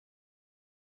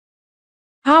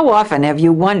How often have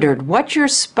you wondered what your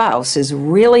spouse is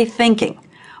really thinking,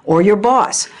 or your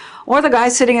boss, or the guy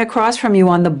sitting across from you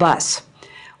on the bus?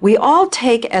 We all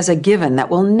take as a given that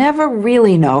we'll never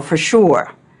really know for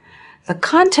sure. The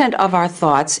content of our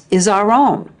thoughts is our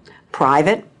own,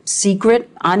 private, secret,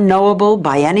 unknowable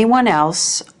by anyone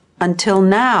else, until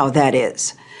now, that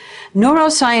is.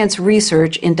 Neuroscience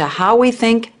research into how we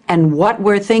think and what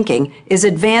we're thinking is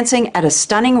advancing at a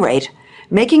stunning rate,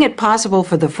 making it possible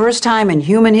for the first time in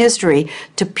human history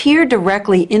to peer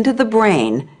directly into the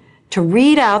brain to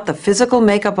read out the physical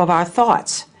makeup of our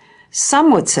thoughts.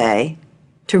 Some would say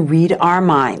to read our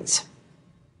minds.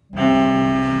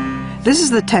 This is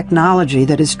the technology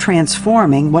that is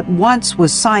transforming what once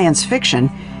was science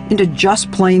fiction into just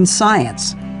plain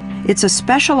science. It's a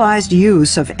specialized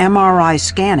use of MRI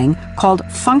scanning called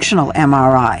functional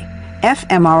MRI,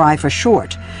 fMRI for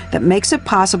short, that makes it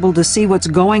possible to see what's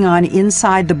going on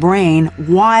inside the brain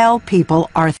while people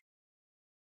are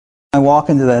I walk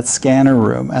into that scanner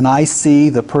room and I see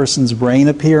the person's brain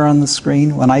appear on the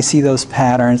screen. When I see those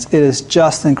patterns, it is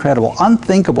just incredible,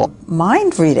 unthinkable.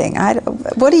 mind reading.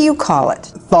 What do you call it?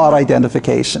 Thought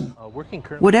identification.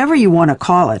 Whatever you want to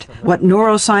call it, what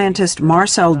neuroscientist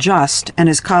Marcel Just and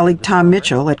his colleague Tom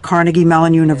Mitchell at Carnegie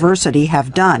Mellon University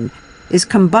have done is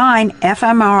combine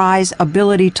fMRI's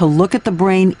ability to look at the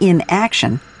brain in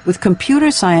action with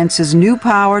computer science's new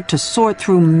power to sort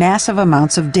through massive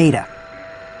amounts of data.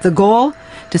 The goal?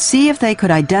 To see if they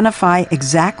could identify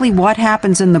exactly what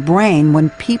happens in the brain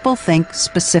when people think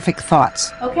specific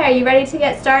thoughts. Okay, are you ready to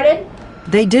get started?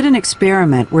 They did an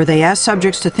experiment where they asked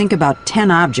subjects to think about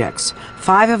 10 objects,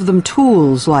 5 of them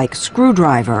tools like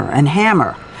screwdriver and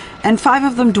hammer, and 5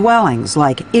 of them dwellings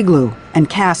like igloo and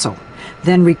castle,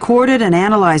 then recorded and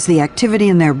analyzed the activity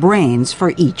in their brains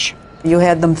for each. You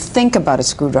had them think about a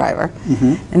screwdriver,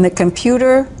 and the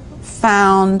computer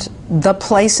found the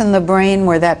place in the brain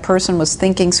where that person was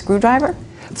thinking screwdriver?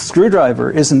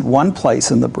 Screwdriver isn't one place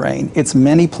in the brain, it's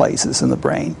many places in the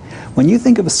brain. When you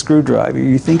think of a screwdriver,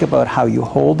 you think about how you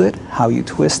hold it, how you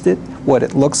twist it, what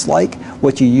it looks like,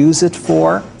 what you use it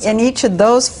for. And each of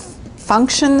those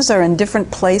functions are in different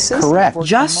places? Correct.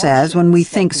 Just as when we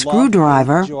think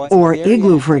screwdriver, or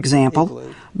igloo for example,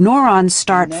 neurons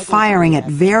start firing at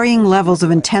varying levels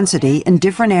of intensity in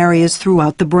different areas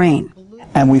throughout the brain.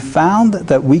 And we found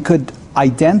that we could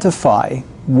identify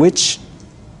which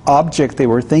object they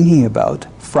were thinking about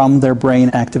from their brain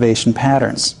activation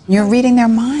patterns. You're reading their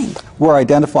mind. We're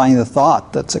identifying the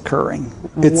thought that's occurring.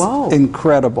 It's Whoa.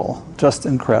 incredible, just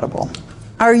incredible.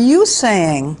 Are you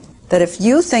saying that if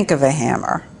you think of a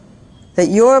hammer, that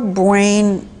your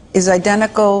brain is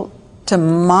identical to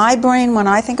my brain when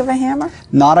I think of a hammer?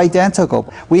 Not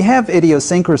identical. We have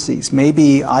idiosyncrasies.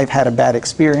 Maybe I've had a bad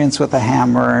experience with a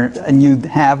hammer and you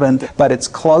haven't, but it's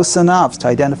close enough to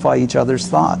identify each other's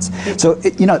thoughts. So,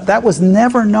 that was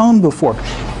never known before.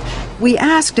 We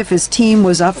asked if his team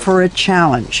was up for a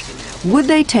challenge. Would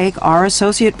they take our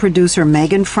associate producer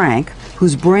Megan Frank,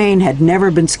 whose brain had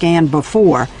never been scanned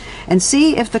before, and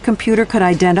see if the computer could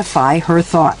identify her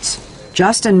thoughts?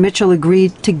 Just and Mitchell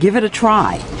agreed to give it a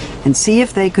try and see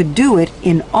if they could do it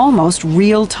in almost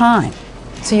real time.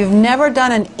 So you've never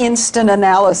done an instant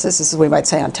analysis, as we might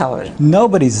say on television?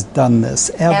 Nobody's done this,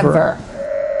 ever.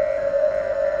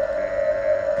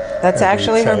 That's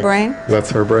actually her brain?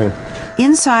 That's her brain.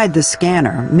 Inside the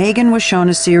scanner, Megan was shown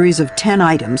a series of 10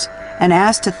 items and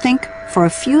asked to think for a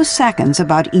few seconds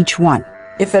about each one.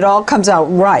 If it all comes out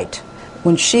right,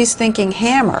 when she's thinking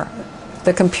hammer,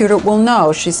 the computer will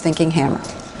know she's thinking hammer.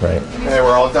 Right. Okay,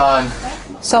 we're all done.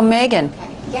 So Megan,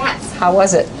 Yes. how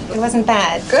was it? It wasn't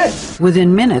bad. Good.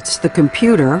 Within minutes, the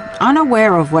computer,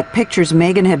 unaware of what pictures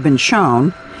Megan had been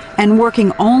shown, and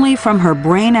working only from her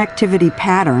brain activity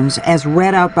patterns as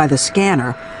read out by the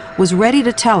scanner, was ready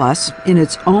to tell us, in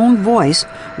its own voice,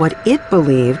 what it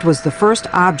believed was the first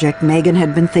object Megan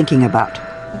had been thinking about.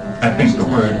 I think the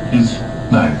word is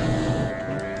knife.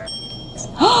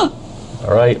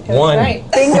 All right, one.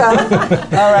 Right. Bingo.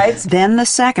 All right. Then the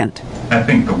second. I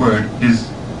think the word is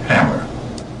hammer.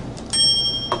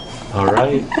 All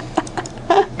right.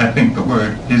 I think the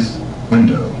word is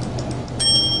window.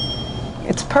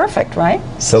 It's perfect, right?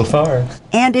 So far.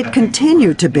 And it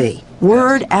continued to be,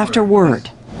 word after word.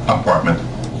 Apartment.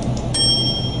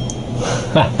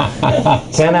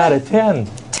 10 out of 10.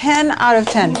 10 out of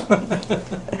 10.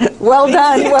 Well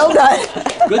done, well done.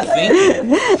 Good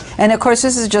thinking. And of course,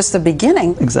 this is just the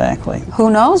beginning. Exactly. Who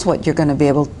knows what you're going to be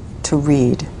able to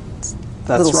read? It's a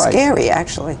That's little right. scary,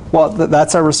 actually. Well,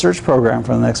 that's our research program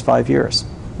for the next 5 years.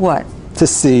 What? To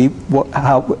see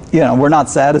how, we're not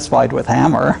satisfied with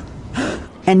hammer.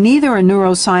 and neither a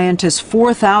neuroscientist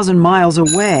 4,000 miles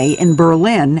away in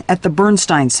Berlin at the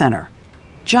Bernstein Center.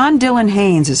 John Dylan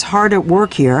Haynes is hard at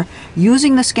work here,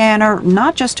 using the scanner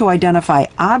not just to identify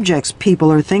objects people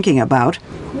are thinking about,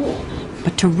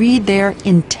 but to read their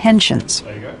intentions.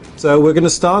 So we're going to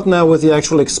start now with the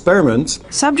actual experiment.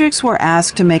 Subjects were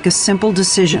asked to make a simple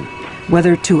decision,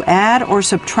 whether to add or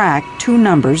subtract two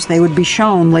numbers they would be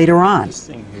shown later on.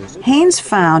 Haynes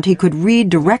found he could read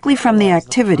directly from the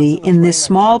activity in this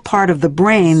small part of the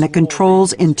brain that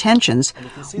controls intentions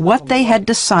what they had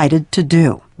decided to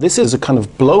do. This is a kind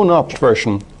of blown up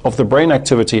version of the brain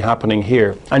activity happening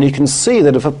here. And you can see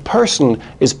that if a person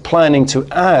is planning to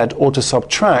add or to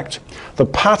subtract, the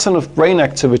pattern of brain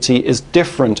activity is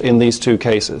different in these two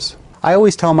cases. I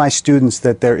always tell my students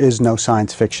that there is no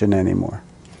science fiction anymore.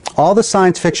 All the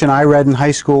science fiction I read in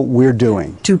high school, we're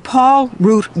doing. To Paul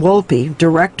Root-Wolpe,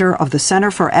 director of the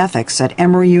Center for Ethics at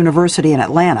Emory University in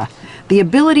Atlanta, the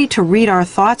ability to read our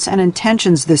thoughts and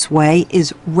intentions this way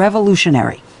is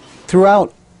revolutionary.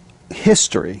 Throughout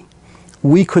history,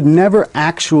 we could never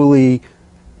actually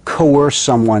coerce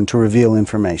someone to reveal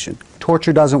information.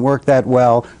 Torture doesn't work that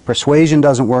well. Persuasion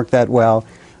doesn't work that well.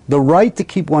 The right to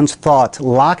keep one's thoughts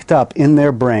locked up in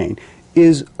their brain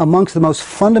is amongst the most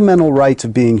fundamental rights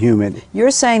of being human.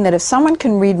 You're saying that if someone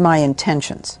can read my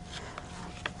intentions,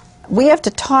 we have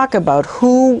to talk about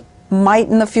who might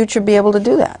in the future be able to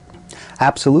do that.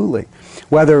 Absolutely.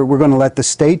 Whether we're going to let the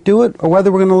state do it or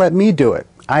whether we're going to let me do it.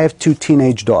 I have two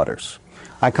teenage daughters.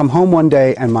 I come home one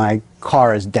day and my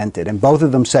car is dented, and both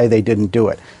of them say they didn't do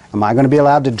it. Am I going to be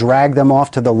allowed to drag them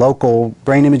off to the local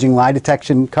brain imaging lie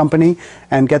detection company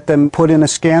and get them put in a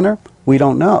scanner? We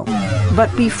don't know.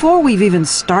 But before we've even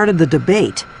started the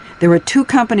debate, there are two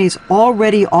companies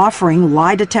already offering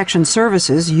lie detection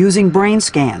services using brain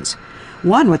scans.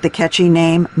 One with the catchy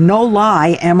name No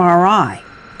Lie MRI.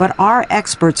 But our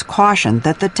experts caution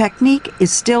that the technique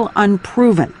is still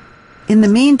unproven. In the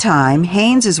meantime,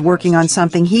 Haynes is working on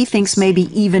something he thinks may be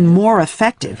even more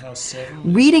effective,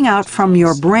 reading out from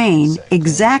your brain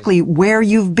exactly where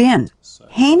you've been.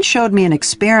 Haynes showed me an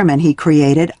experiment he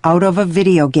created out of a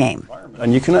video game.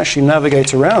 And you can actually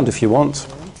navigate around if you want.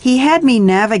 He had me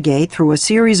navigate through a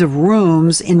series of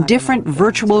rooms in different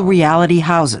virtual reality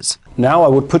houses. Now I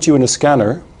would put you in a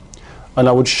scanner and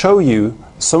I would show you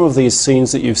some of these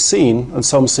scenes that you've seen and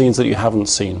some scenes that you haven't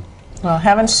seen. Well,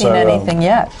 haven't seen anything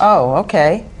yet. Oh,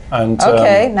 okay. And,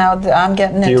 okay, now I'm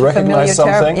getting into do you recognize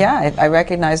something? Yeah, I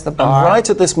recognize the bar. And right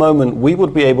at this moment, we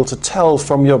would be able to tell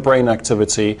from your brain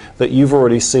activity that you've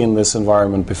already seen this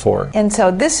environment before. And so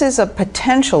this is a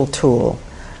potential tool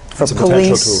for It's a police.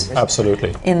 potential tool,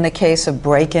 absolutely. In the case of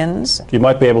break-ins. You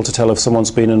might be able to tell if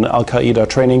someone's been in an Al-Qaeda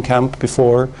training camp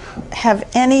before. Have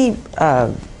any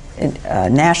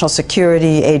national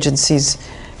security agencies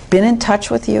been in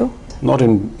touch with you? Not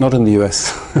in the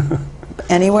US.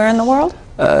 Anywhere in the world?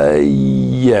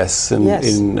 Yes,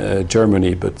 in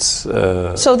Germany, but...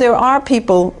 So there are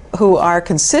people who are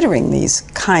considering these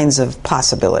kinds of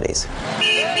possibilities.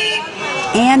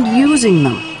 And using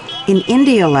them. In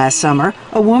India last summer,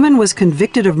 a woman was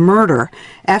convicted of murder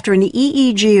after an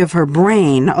EEG of her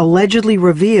brain allegedly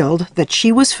revealed that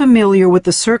she was familiar with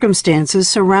the circumstances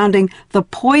surrounding the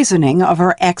poisoning of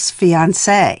her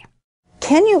ex-fiancé.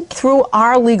 Can you, through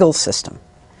our legal system,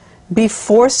 be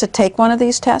forced to take one of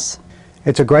these tests?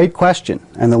 It's a great question,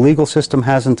 and the legal system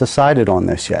hasn't decided on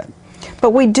this yet.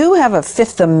 But we do have a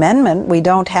Fifth Amendment. We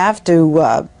don't have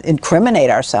to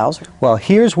incriminate ourselves. Well,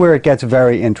 here's where it gets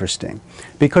very interesting,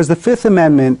 because the Fifth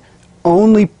Amendment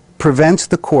only prevents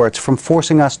the courts from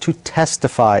forcing us to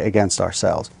testify against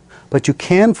ourselves. But you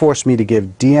can force me to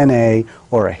give DNA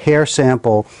or a hair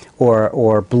sample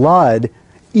or blood,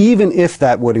 even if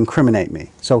that would incriminate me.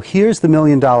 So here's the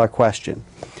million-dollar question.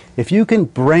 If you can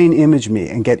brain image me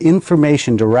and get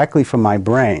information directly from my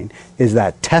brain, is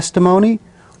that testimony,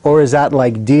 or is that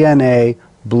like DNA,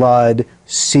 blood,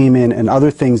 semen, and other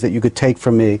things that you could take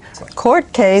from me?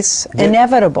 Court case,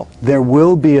 inevitable. There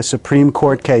will be a Supreme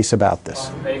Court case about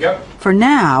this. There you go. For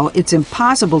now, it's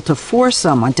impossible to force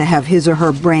someone to have his or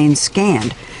her brain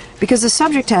scanned because the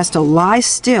subject has to lie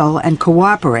still and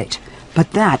cooperate.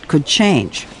 But that could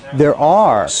change. There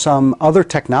are some other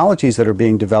technologies that are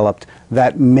being developed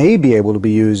that may be able to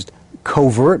be used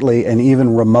covertly and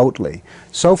even remotely.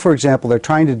 So, for example, they're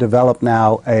trying to develop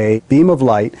now a beam of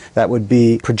light that would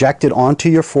be projected onto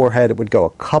your forehead. It would go a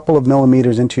couple of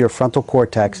millimeters into your frontal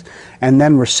cortex, and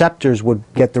then receptors would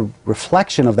get the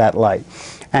reflection of that light.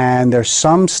 And there's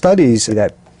some studies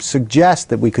that suggest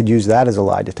that we could use that as a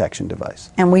lie detection device.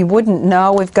 And we wouldn't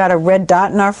know we've got a red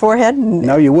dot in our forehead?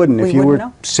 No, you wouldn't. If you were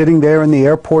know? sitting there in the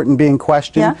airport and being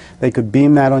questioned, Yeah. they could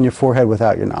beam that on your forehead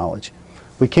without your knowledge.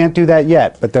 We can't do that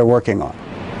yet, but they're working on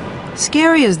it.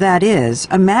 Scary as that is,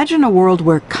 imagine a world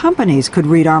where companies could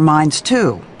read our minds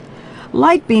too.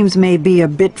 Light beams may be a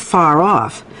bit far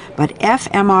off, but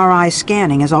fMRI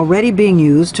scanning is already being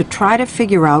used to try to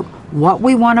figure out what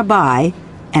we want to buy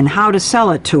and how to sell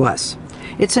it to us.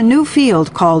 It's a new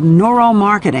field called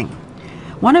neuromarketing.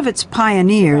 One of its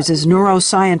pioneers is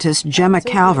neuroscientist Gemma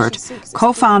Calvert,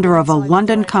 co-founder of a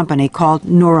London company called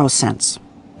Neurosense.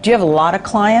 Do you have a lot of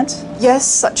clients? Yes,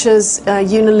 such as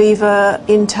Unilever,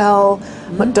 Intel,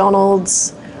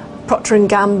 McDonald's, Procter &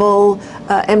 Gamble,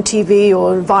 MTV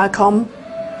or Viacom.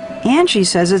 And she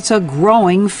says it's a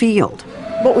growing field.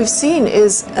 What we've seen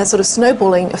is a sort of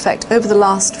snowballing effect over the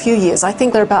last few years. I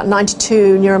think there are about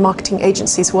 92 neuromarketing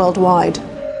agencies worldwide.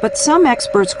 But some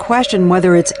experts question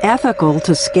whether it's ethical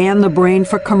to scan the brain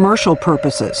for commercial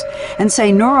purposes and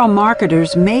say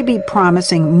neuromarketers may be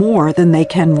promising more than they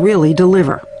can really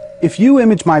deliver. If you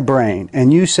image my brain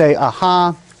and you say,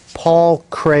 aha, Paul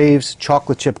craves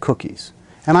chocolate chip cookies,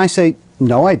 and I say,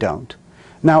 no, I don't.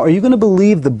 Now, are you going to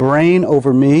believe the brain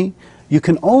over me? You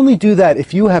can only do that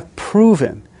if you have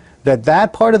proven that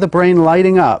that part of the brain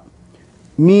lighting up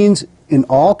means, in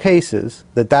all cases,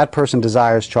 that that person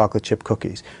desires chocolate chip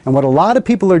cookies. And what a lot of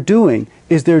people are doing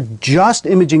is they're just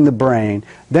imaging the brain,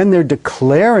 then they're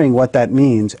declaring what that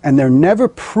means, and they're never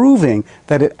proving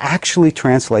that it actually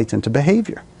translates into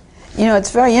behavior. You know,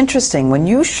 it's very interesting. When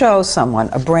you show someone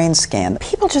a brain scan,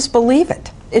 people just believe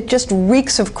it. It just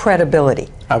reeks of credibility.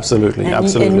 Absolutely, And,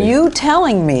 absolutely. and you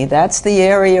telling me that's the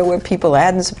area where people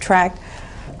add and subtract,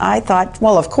 I thought,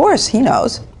 well, of course, he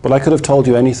knows. But I could have told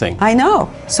you anything. I know.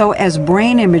 So as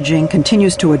brain imaging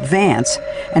continues to advance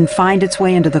and find its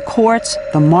way into the courts,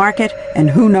 the market, and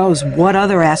who knows what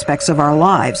other aspects of our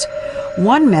lives,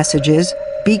 one message is,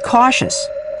 be cautious.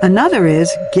 Another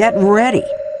is, get ready.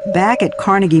 Back at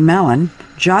Carnegie Mellon,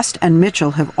 Just and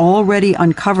Mitchell have already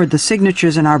uncovered the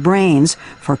signatures in our brains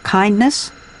for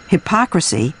kindness,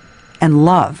 hypocrisy, and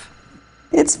love.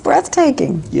 It's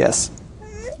breathtaking Yes.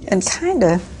 and kind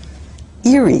of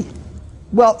eerie.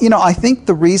 Well, you know, I think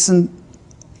the reason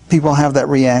people have that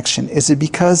reaction is it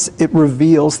because it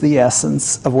reveals the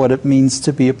essence of what it means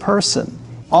to be a person.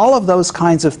 All of those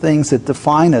kinds of things that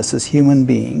define us as human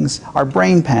beings are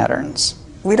brain patterns.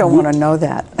 We don't want to know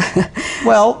that.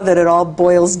 Well, that it all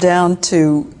boils down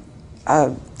to, I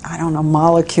don't know,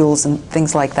 molecules and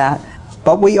things like that.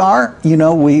 but we are,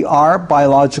 we are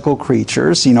biological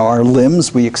creatures. Our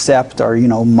limbs we accept are,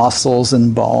 muscles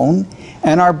and bone.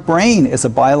 And our brain is a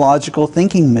biological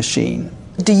thinking machine.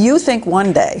 Do you think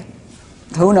one day,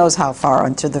 who knows how far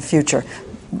into the future,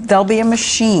 there'll be a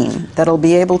machine that'll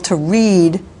be able to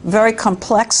read very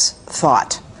complex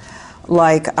thought,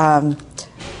 like,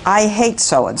 I hate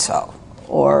so-and-so,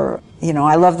 or,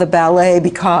 I love the ballet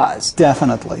because.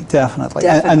 Definitely.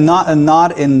 And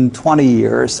not in 20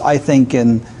 years, I think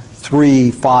in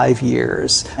 3-5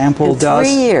 years. Ample In 3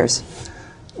 years.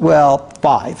 Well,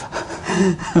 5.